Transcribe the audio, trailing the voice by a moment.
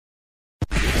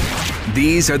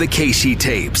These are the Keishi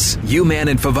tapes. U-Man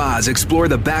and Favaz explore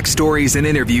the backstories and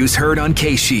interviews heard on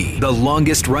Keishi, the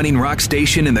longest-running rock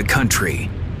station in the country.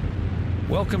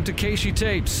 Welcome to Keishi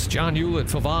Tapes. John Hewlett,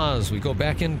 Favaz. We go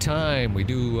back in time. We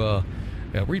do a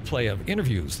replay of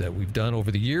interviews that we've done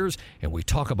over the years, and we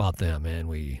talk about them, and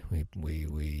we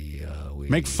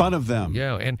make fun of them.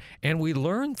 Yeah, and we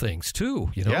learn things too.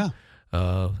 You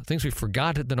know, things we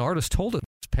forgot that an artist told us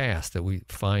past that we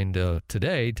find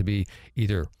today to be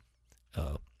either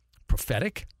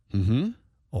prophetic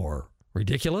or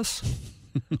ridiculous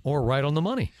or right on the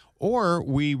money. Or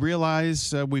we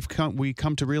realize we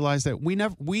come to realize that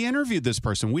we interviewed this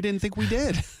person. We didn't think we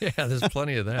did. Yeah, there's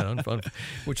plenty of that,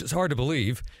 which is hard to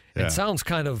believe. Yeah. It sounds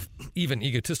kind of even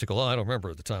egotistical. I don't remember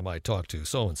at the time I talked to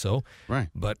so-and-so. Right.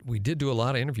 But we did do a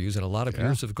lot of interviews, and a lot of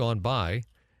years have gone by,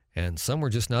 and some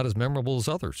were just not as memorable as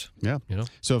others. Yeah. You know?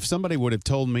 So if somebody would have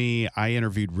told me I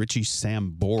interviewed Richie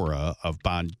Sambora of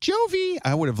Bon Jovi,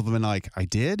 I would have been like, I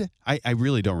did? I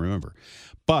really don't remember.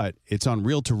 But it's on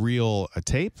reel-to-reel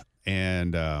tape.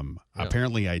 And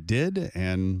apparently I did,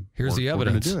 and here's the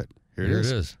evidence. We're going to do it. Here it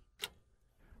is.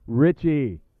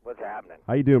 Richie. What's happening?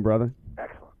 How you doing, brother?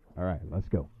 Excellent. All right, let's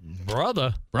go.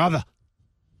 Brother.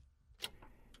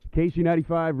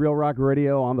 KC95 Real Rock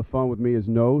Radio. On the phone with me is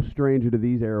no stranger to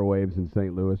these airwaves in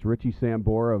St. Louis, Richie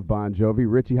Sambora of Bon Jovi.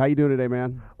 Richie, how you doing today,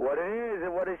 man? What it is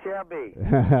and what it shall be.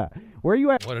 Where are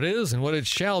you at? What it is and what it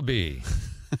shall be.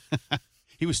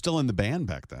 He was still in the band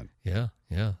back then. Yeah.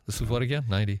 This was what again?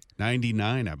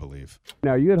 99, I believe.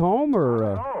 Now, are you at home or?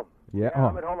 I'm at home. Yeah,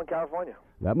 I'm at home in California.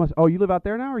 That must. Oh, you live out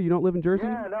there now, or you don't live in Jersey?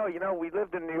 Yeah, no. You know, we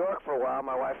lived in New York for a while.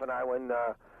 My wife and I, when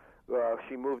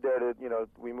she moved there to,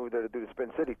 we moved there to do the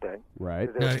Spin City thing. Right.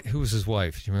 Now, who was his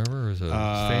wife? Do you remember? It was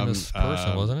a famous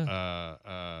person, wasn't it?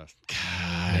 Gosh.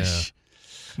 Yeah.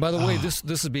 By the way, this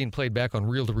is being played back on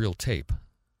reel-to-reel tape.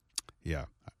 Yeah.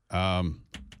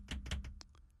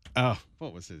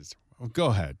 What was his? Well, go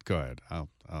ahead.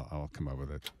 I'll come up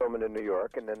with it. Filming in New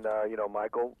York, and then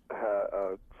Michael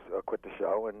quit the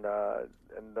show, and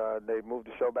they moved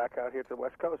the show back out here to the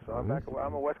West Coast. So I'm back.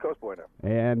 I'm a West Coast boy now.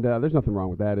 And there's nothing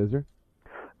wrong with that, is there?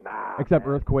 Nah. Except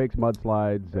earthquakes,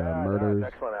 mudslides, murders.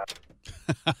 Excellent out.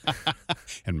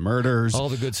 And murders. All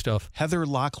the good stuff. Heather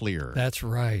Locklear. That's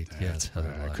right. Yes, Heather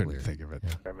Locklear. I couldn't think of it.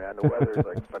 Yeah. Man, the weather is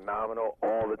like phenomenal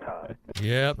all the time.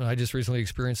 Yep, I just recently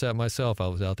experienced that myself. I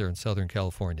was out there in Southern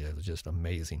California. It was just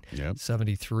amazing. Yep.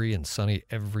 73 and sunny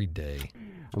every day.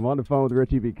 I'm on the phone with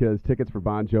Richie because tickets for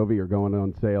Bon Jovi are going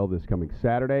on sale this coming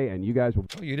Saturday, and you guys will...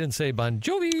 Oh, you didn't say Bon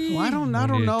Jovi. Well, I don't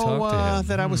know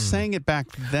that I was saying it back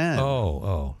then.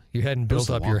 Oh. You hadn't built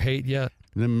up your hate yet?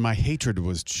 Then my hatred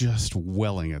was just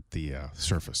welling at the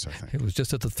surface, I think. It was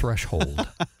just at the threshold.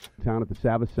 Town at the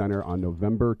Savas Center on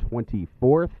November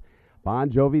 24th. Bon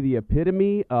Jovi, the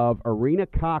epitome of arena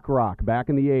cock rock back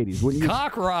in the 80s.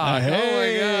 Cock rock! Hey,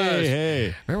 oh, my gosh.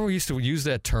 Hey. Remember we used to use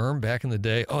that term back in the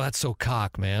day? Oh, that's so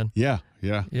cock, man. Yeah.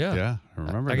 I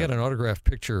remember I got an autographed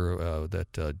picture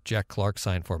that Jack Clark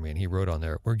signed for me, and he wrote on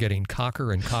there, "We're getting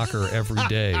cocker and cocker every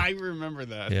day." I remember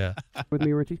that. Yeah. With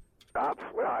me, Richie?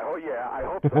 I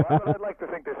hope so. I'd like to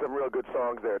think there's some real good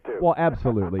songs there, too. Well,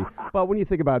 absolutely. But when you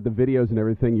think about the videos and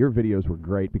everything, your videos were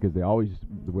great because they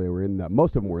were in,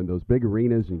 most of them were in those big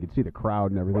arenas, and you could see the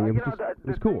crowd and everything. Well, it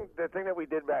was cool. The thing that we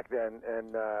did back then,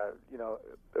 and,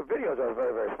 the videos are a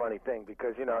very, very funny thing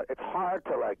because, it's hard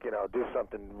to, do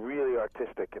something really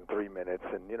artistic in 3 minutes.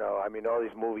 And, all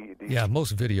these movies. Yeah,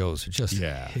 most videos are just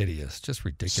hideous, just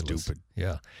ridiculous. Stupid.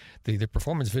 Yeah. The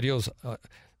performance videos,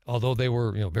 although they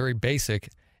were, very basic,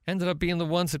 ended up being the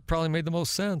ones that probably made the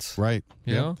most sense. Right.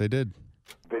 You know? They did.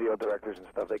 Video directors and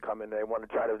stuff, they come in, they want to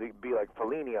try to be like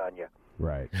Fellini on you.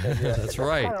 Right. That's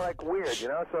right. Kind of like weird,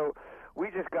 So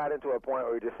we just got into a point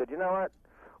where we just said, you know what?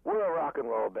 We're a rock and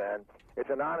roll band.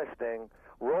 It's an honest thing.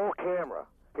 Roll camera.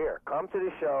 Here, come to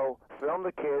the show, film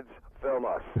the kids, film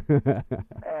us.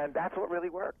 And that's what really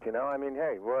worked,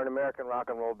 Hey, we're an American rock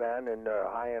and roll band and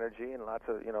high energy and lots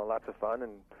of fun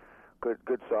and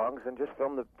good songs, and just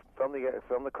film the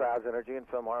crowd's energy and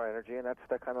film our energy, and that's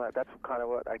kind of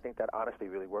what I think that honesty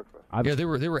really worked for us. Yeah, they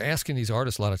were asking these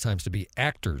artists a lot of times to be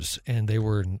actors, and they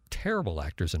were terrible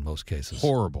actors in most cases.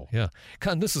 Horrible. Yeah,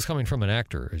 this is coming from an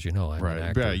actor, as you know. I'm an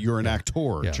actor. Yeah, you're an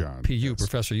actor, John. PU,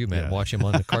 Professor U, man. Watch him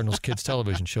on the Cardinals Kids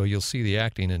television show. You'll see the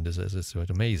acting, and it's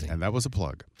amazing. And that was a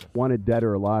plug. Wanted Dead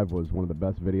or Alive was one of the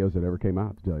best videos that ever came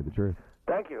out, to tell you the truth.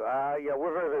 Thank you.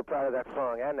 We're very, very proud of that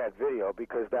song and that video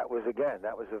because that was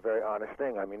a very honest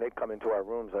thing. They'd come into our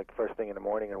rooms like first thing in the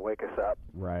morning and wake us up.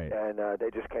 Right. And they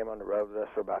just came on the road with us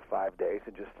for about 5 days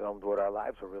and just filmed what our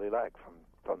lives were really like,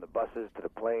 from the buses to the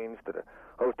planes to the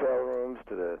hotel rooms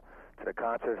to to the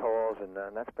concert halls, and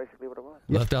that's basically what it was.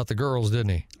 Left out the girls, didn't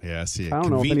he? Yeah, see, I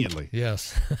don't conveniently.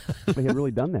 Yes. They had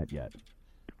really done that yet.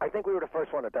 I think we were the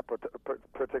first one at that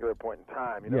particular point in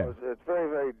time. You know, it's very,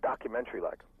 very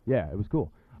documentary-like. Yeah, it was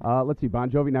cool. Let's see,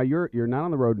 Bon Jovi. Now you're not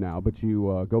on the road now, but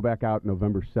you go back out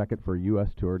November 2nd for a U.S.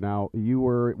 tour. Now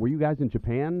were you guys in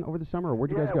Japan over the summer, or where'd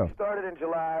you guys go? We started in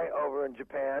July over in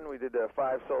Japan. We did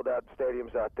 5 sold-out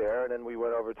stadiums out there, and then we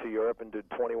went over to Europe and did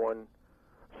 21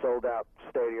 sold-out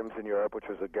stadiums in Europe, which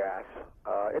was a gas.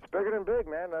 It's bigger than big,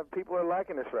 man. People are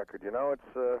liking this record. You know,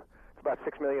 it's about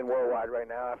 6 million worldwide right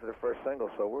now after the first single,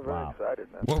 so we're very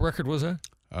excited, man. What record was that?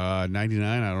 99,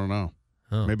 I don't know.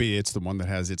 Oh. Maybe it's the one that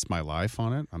has It's My Life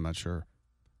on it. I'm not sure.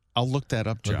 I'll look that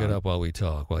up, John. Look it up while we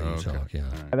talk, you talk, yeah.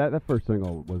 Right. That first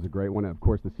single was a great one. Of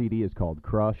course, the CD is called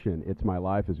Crush, and It's My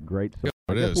Life is great. So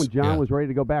I guess when John was ready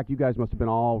to go back, you guys must have been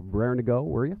all raring to go,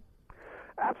 were you?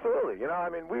 Absolutely. You know, I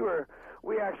mean,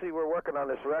 we actually were working on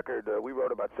this record. We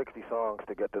wrote about 60 songs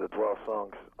to get to the 12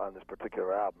 songs on this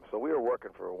particular album. So we were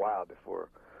working for a while before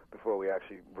we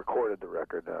actually recorded the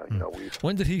record. You know,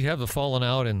 when did he have the falling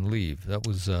out and leave? That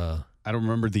was I don't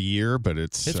remember the year, but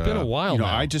it's been a while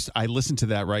now. I listen to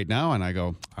that right now and I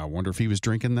go, I wonder if he was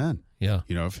drinking then. Yeah.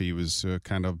 You know, if he was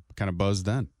kind of buzzed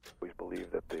then. We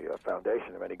believe that the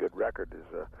foundation of any good record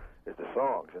is the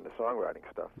songs and the songwriting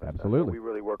stuff. Absolutely. We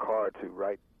really work hard to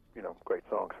write, you know, great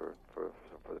songs for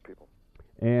the people.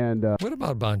 And what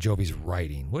about Bon Jovi's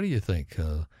writing? What do you think?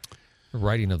 The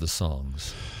writing of the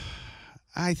songs.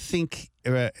 I think,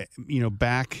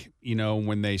 back,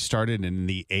 when they started in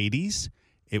the 80s,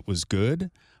 it was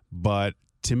good. But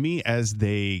to me, as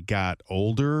they got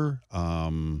older,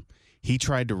 he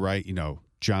tried to write,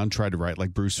 John tried to write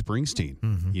like Bruce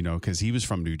Springsteen, because he was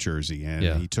from New Jersey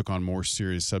and he took on more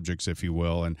serious subjects, if you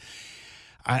will. And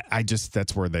I just,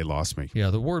 that's where they lost me.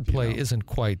 Yeah, the wordplay isn't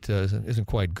quite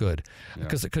good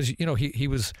because he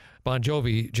was Bon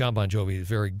Jovi. John Bon Jovi is a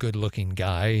very good-looking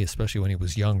guy, especially when he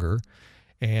was younger.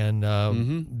 And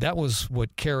that was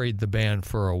what carried the band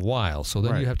for a while. So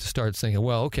then you have to start thinking,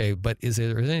 well, okay, but is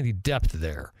there any depth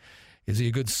there? Is he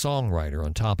a good songwriter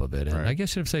on top of it? And I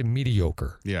guess you'd say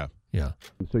mediocre. Yeah. Yeah.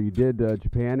 So you did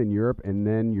Japan and Europe, and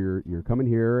then you're coming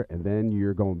here, and then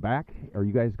you're going back. Are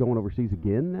you guys going overseas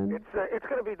again then? It's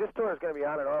going to be, this tour is going to be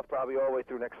on and off probably all the way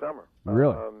through next summer.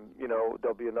 Really?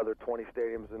 There'll be another 20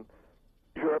 stadiums in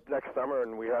Europe next summer,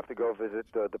 and we have to go visit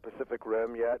the Pacific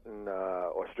Rim yet, in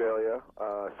Australia,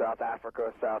 South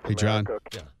Africa, South America. John.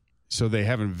 Yeah. So they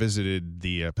haven't visited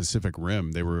the Pacific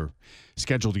Rim. They were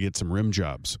scheduled to get some rim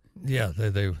jobs. Yeah,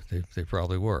 they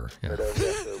probably were. Yeah.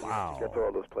 Wow. Get to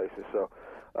all those places. So,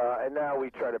 and now we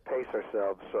try to pace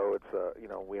ourselves. So it's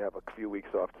we have a few weeks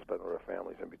off to spend with our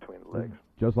families in between the legs.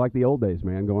 Just like the old days,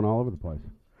 man, going all over the place.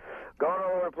 Going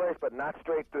all over the place, but not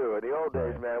straight through. In the old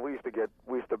days, man, we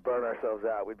used to burn ourselves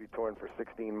out. We'd be touring for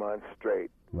 16 months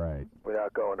straight,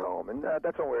 without going home, and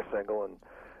that's when we were single, and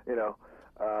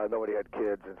nobody had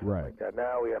kids and stuff like that.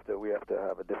 Now we have to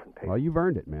have a different pace. Well, you've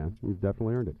earned it, man. You've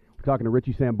definitely earned it. We're talking to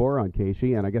Richie Sambora on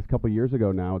Casey, and I guess a couple of years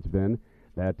ago now it's been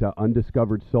that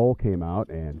Undiscovered Soul came out,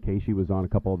 and Casey was on a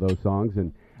couple of those songs,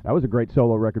 and that was a great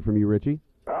solo record from you, Richie.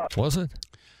 Was it?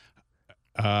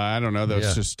 I don't know. That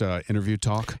was just interview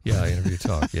talk. Yeah, interview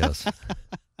talk, yes.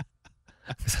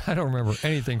 I don't remember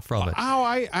anything from it. Oh,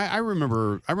 I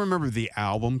remember the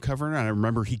album cover, and I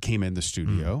remember he came in the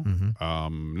studio.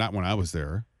 Not when I was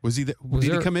there. Did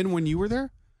he come in when you were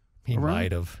there? He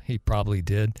might have. He probably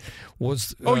did.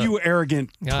 You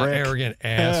arrogant prick. Arrogant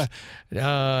ass.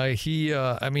 I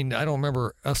don't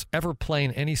remember us ever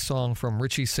playing any song from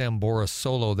Richie Sambora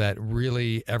solo that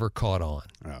really ever caught on.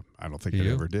 I don't think it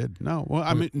ever did. No.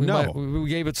 Well, we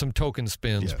gave it some token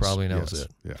spins, probably, and that was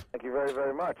it. Yeah. Thank you very,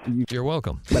 very much. You're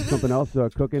welcome. Got something else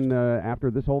cooking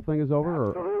after this whole thing is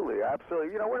over?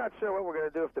 Absolutely. We're not sure what we're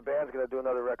going to do, if the band's going to do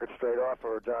another record straight off,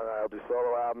 or John and I will do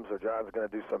solo albums, or John's going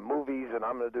to do some movies, and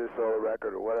I'm going to do a solo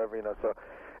record, or whatever, So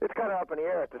it's kind of up in the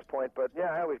air at this point, but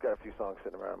yeah, I always got a few songs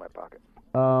sitting around in my pocket.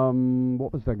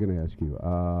 What was I going to ask you?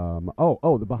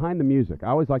 The behind the music. I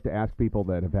always like to ask people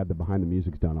that have had the behind the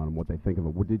musics done on them what they think of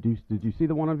it. Did you see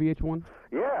the one on VH1?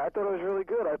 Yeah, I thought it was really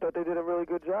good. I thought they did a really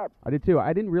good job. I did too.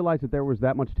 I didn't realize that there was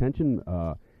that much tension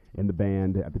in the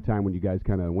band at the time when you guys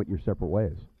kind of went your separate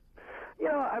ways.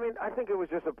 I think it was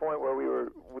just a point where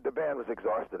the band was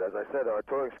exhausted. As I said, our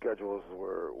touring schedules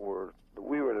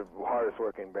we were the hardest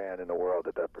working band in the world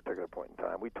at that particular point in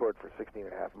time. We toured for 16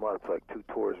 and a half months, like 2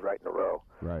 tours right in a row.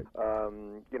 Right.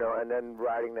 And then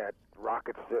riding that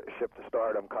rocket ship to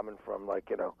stardom, coming from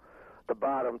the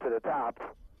bottom to the top,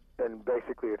 and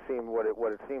basically it seemed what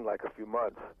it seemed like a few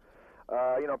months.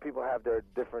 People have their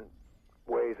different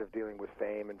ways of dealing with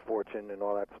fame and fortune and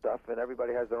all that stuff, and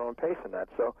everybody has their own pace in that.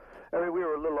 So, I mean, we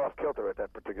were a little off kilter at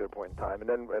that particular point in time, and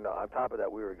then on top of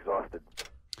that, we were exhausted.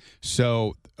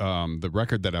 So the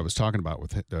record that I was talking about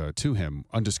with to him,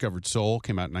 Undiscovered Soul,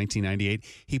 came out in 1998.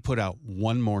 He put out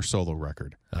one more solo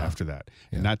record after that,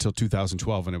 not till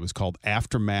 2012, and it was called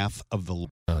Aftermath of the.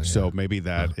 So maybe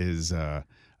that is a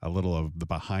little of the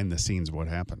behind the scenes of what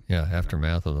happened. Yeah,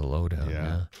 Aftermath of the Lowdown.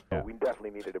 Yeah. So we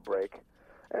definitely needed a break,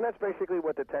 and that's basically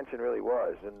what the tension really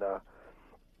was. And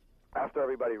after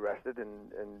everybody rested, and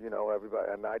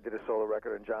everybody, and I did a solo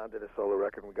record, and John did a solo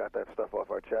record, and we got that stuff off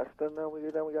our chest, and then we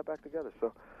got back together.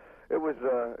 So it was,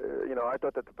 I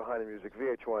thought that the Behind the Music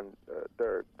VH1,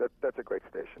 that's a great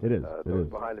station. It is. Those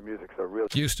Behind the Musics are really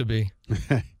used to be.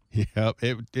 Yeah,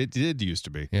 it did used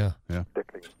to be. Yeah.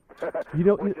 addicting.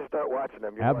 Once you start watching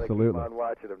them, you absolutely want to keep on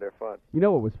watching them. They're fun. You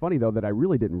know what was funny, though, that I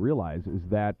really didn't realize is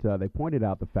that they pointed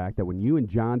out the fact that when you and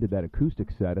John did that acoustic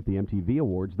set at the MTV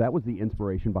Awards, that was the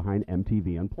inspiration behind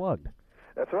MTV Unplugged.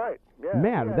 That's right. Yeah.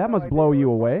 Man, that must blow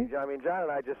you away. I mean, John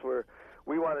and I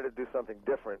we wanted to do something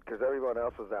different because everyone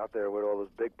else was out there with all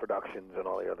those big productions and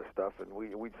all the other stuff, and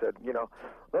we said,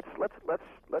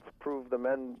 let's prove the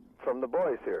men from the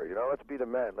boys here. Let's be the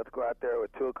men. Let's go out there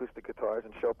with 2 acoustic guitars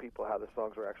and show people how the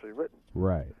songs were actually written.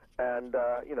 Right. And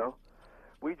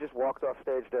we just walked off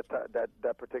stage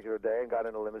that particular day and got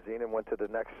in a limousine and went to the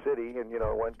next city, and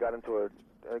got into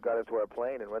our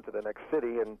plane and went to the next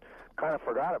city and kind of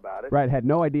forgot about it. Right, had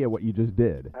no idea what you just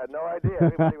did. Had no idea.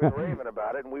 Everybody was raving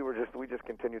about it, and we just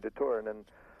continued to tour. And then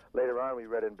later on, we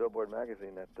read in Billboard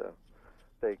magazine that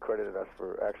they credited us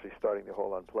for actually starting the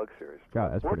whole Unplugged series.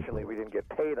 God, that's Fortunately, cool. we didn't get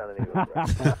paid on any of those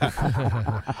records.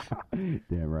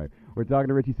 Damn right. We're talking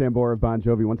to Richie Sambora of Bon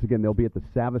Jovi. Once again, they'll be at the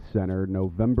Savas Center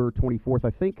November 24th,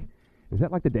 I think. Is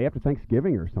that like the day after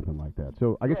Thanksgiving or something like that?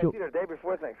 So I guess it's either the day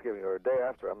before Thanksgiving or the day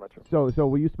after. I'm not sure. So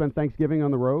will you spend Thanksgiving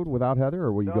on the road without Heather,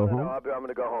 or will you go home? No, I'm going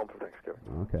to go home for Thanksgiving.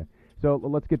 Okay. So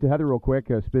let's get to Heather real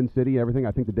quick. Spin City, everything.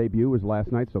 I think the debut was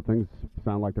last night, so things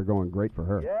sound like they're going great for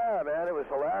her. Yeah, man, it was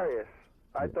hilarious.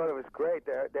 I thought it was great.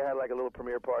 They had like a little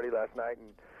premiere party last night,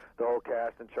 and the whole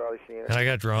cast and Charlie Sheen. And I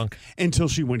got drunk. Until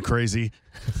she went crazy.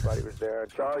 Everybody was there.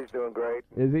 And Charlie's doing great.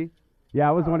 Is he? Yeah,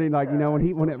 I was wondering, like, when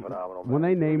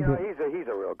they named him. He's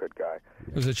a real good guy.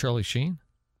 Was it Charlie Sheen?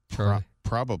 Charlie?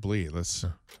 Probably. Let's.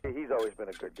 He's always been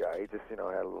a good guy. He just, had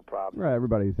a little problem. Right,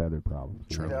 everybody's had their problems.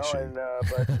 Charlie Sheen.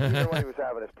 But even when he was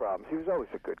having his problems, he was always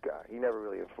a good guy. He never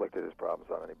really inflicted his problems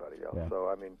on anybody else. Yeah. So,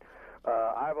 I mean,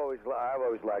 I've always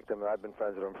liked him, and I've been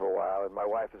friends with him for a while, and my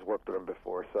wife has worked with him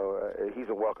before, so he's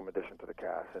a welcome addition to the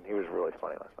cast, and he was really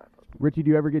funny last night. Richie,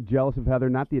 do you ever get jealous of Heather?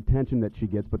 Not the attention that she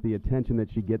gets, but the attention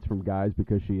that she gets from guys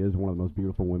because she is one of the most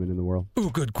beautiful women in the world?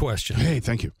 Ooh, good question. Hey,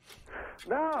 thank you.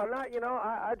 No, not.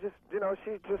 I just,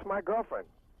 she's just my girlfriend.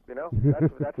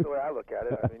 That's the way I look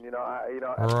at it. I mean,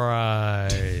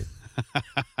 Right.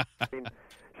 I mean,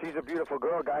 she's a beautiful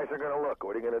girl. Guys are going to look.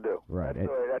 What are you going to do? Right.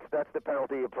 That's the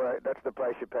penalty. That's the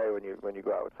price you pay when you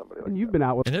go out with somebody. And you've been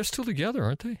out with. And they're still together,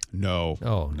 aren't they? No.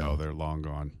 Oh, no, they're long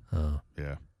gone. Oh.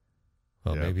 Yeah.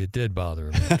 Well, Yeah. maybe it did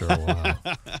bother him after a while.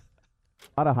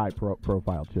 A lot of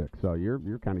high-profile chicks, so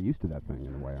you're kind of used to that thing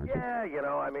in a way, aren't you? Yeah,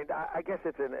 I mean, I guess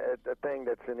it's a thing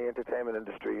that's in the entertainment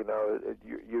industry.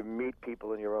 You meet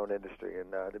people in your own industry,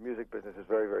 and the music business is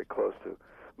very, very close to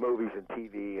movies and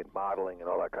TV and modeling and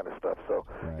all that kind of stuff. So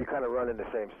you kind of run in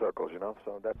the same circles,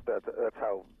 So that's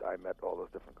how I met all those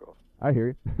different girls. I hear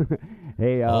you.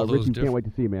 Hey, Richie, can't wait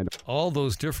to see you, man. All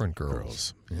those different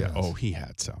girls. Yeah. Oh, he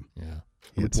had some. Yeah.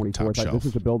 He had some top 24th. shelf. This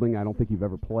is a building I don't think you've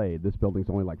ever played. This building's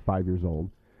only like 5 years old.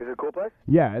 Is it a cool place?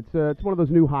 Yeah, it's one of those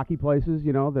new hockey places,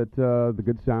 that the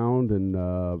good sound and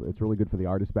it's really good for the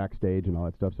artists backstage and all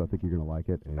that stuff. So I think you're going to like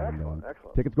it. And, Excellent.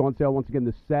 Tickets go on sale once again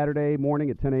this Saturday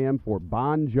morning at 10 a.m. for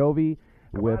Bon Jovi.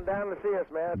 Come on down to see us,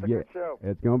 man. It's a good show.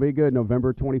 It's going to be good.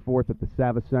 November 24th at the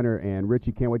Savas Center. And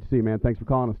Richie, can't wait to see you, man. Thanks for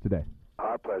calling us today.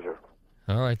 Our pleasure.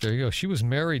 All right, there you go. She was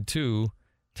married to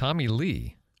Tommy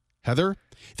Lee. Heather?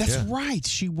 That's right.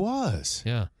 She was.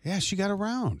 Yeah. Yeah, she got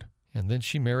around. And then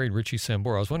she married Richie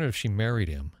Sambora. I was wondering if she married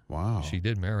him. Wow. She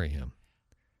did marry him.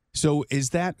 So his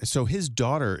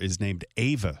daughter is named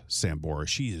Ava Sambora.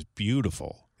 She is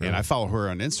beautiful. Really? And I follow her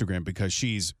on Instagram because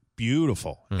she's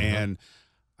beautiful. Mm-hmm. And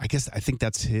I think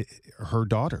that's her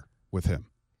daughter with him.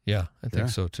 Yeah, I think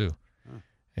so too. Huh.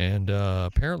 And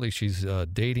apparently she's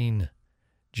dating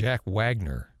Jack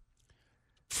Wagner.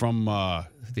 From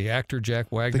the actor Jack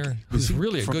Wagner, who's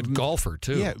really a good golfer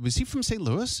too. Yeah, was he from St.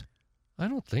 Louis? I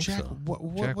don't think so. Jack what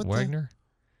Wagner?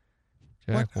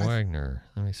 Jack Wagner.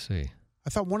 Let me see. I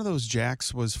thought one of those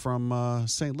Jacks was from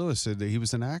St. Louis. He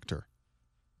was an actor.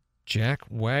 Jack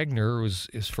Wagner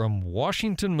is from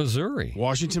Washington, Missouri.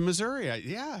 Washington, Missouri.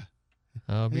 Yeah.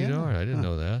 I'll be darned. I didn't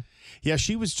know that. Yeah,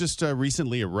 she was just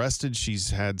recently arrested.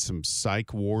 She's had some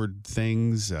psych ward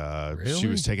things. Really? She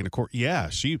was taken to court. Yeah,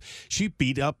 she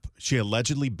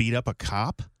allegedly beat up a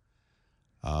cop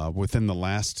within the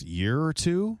last year or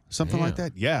two, something like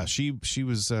that. Yeah, she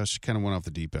kind of went off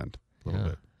the deep end a little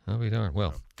bit. I'll be darned.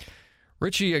 Well,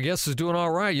 Richie, I guess, is doing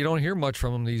all right. You don't hear much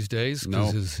from him these days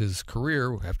because his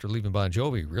career after leaving Bon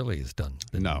Jovi really has done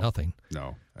nothing.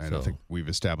 No, and I think we've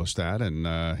established that.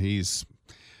 And he's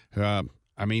John.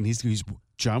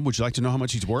 Would you like to know how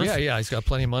much he's worth? Yeah, he's got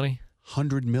plenty of money.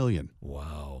 $100 million.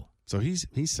 Wow. So he's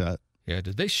set. Yeah.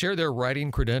 Did they share their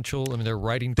writing credential? I mean, their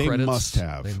writing they credits. They must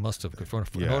have.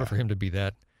 In order for him to be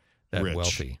that rich.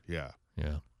 Wealthy. Yeah.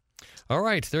 Yeah. All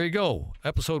right, there you go.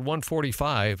 Episode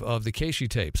 145 of the Casey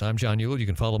Tapes. I'm John Hewlett. You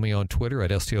can follow me on Twitter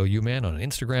at STLUman, on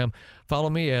Instagram. Follow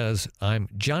me as I'm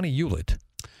Johnny Hewlett.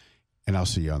 And I'll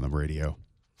see you on the radio.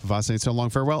 Favaz saying so long,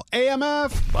 farewell.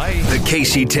 AMF! Bye. The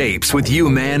Casey Tapes with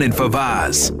U-Man and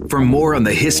Favaz. For more on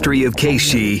the history of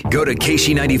Casey, go to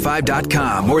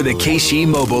KC95.com or the Casey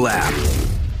mobile app.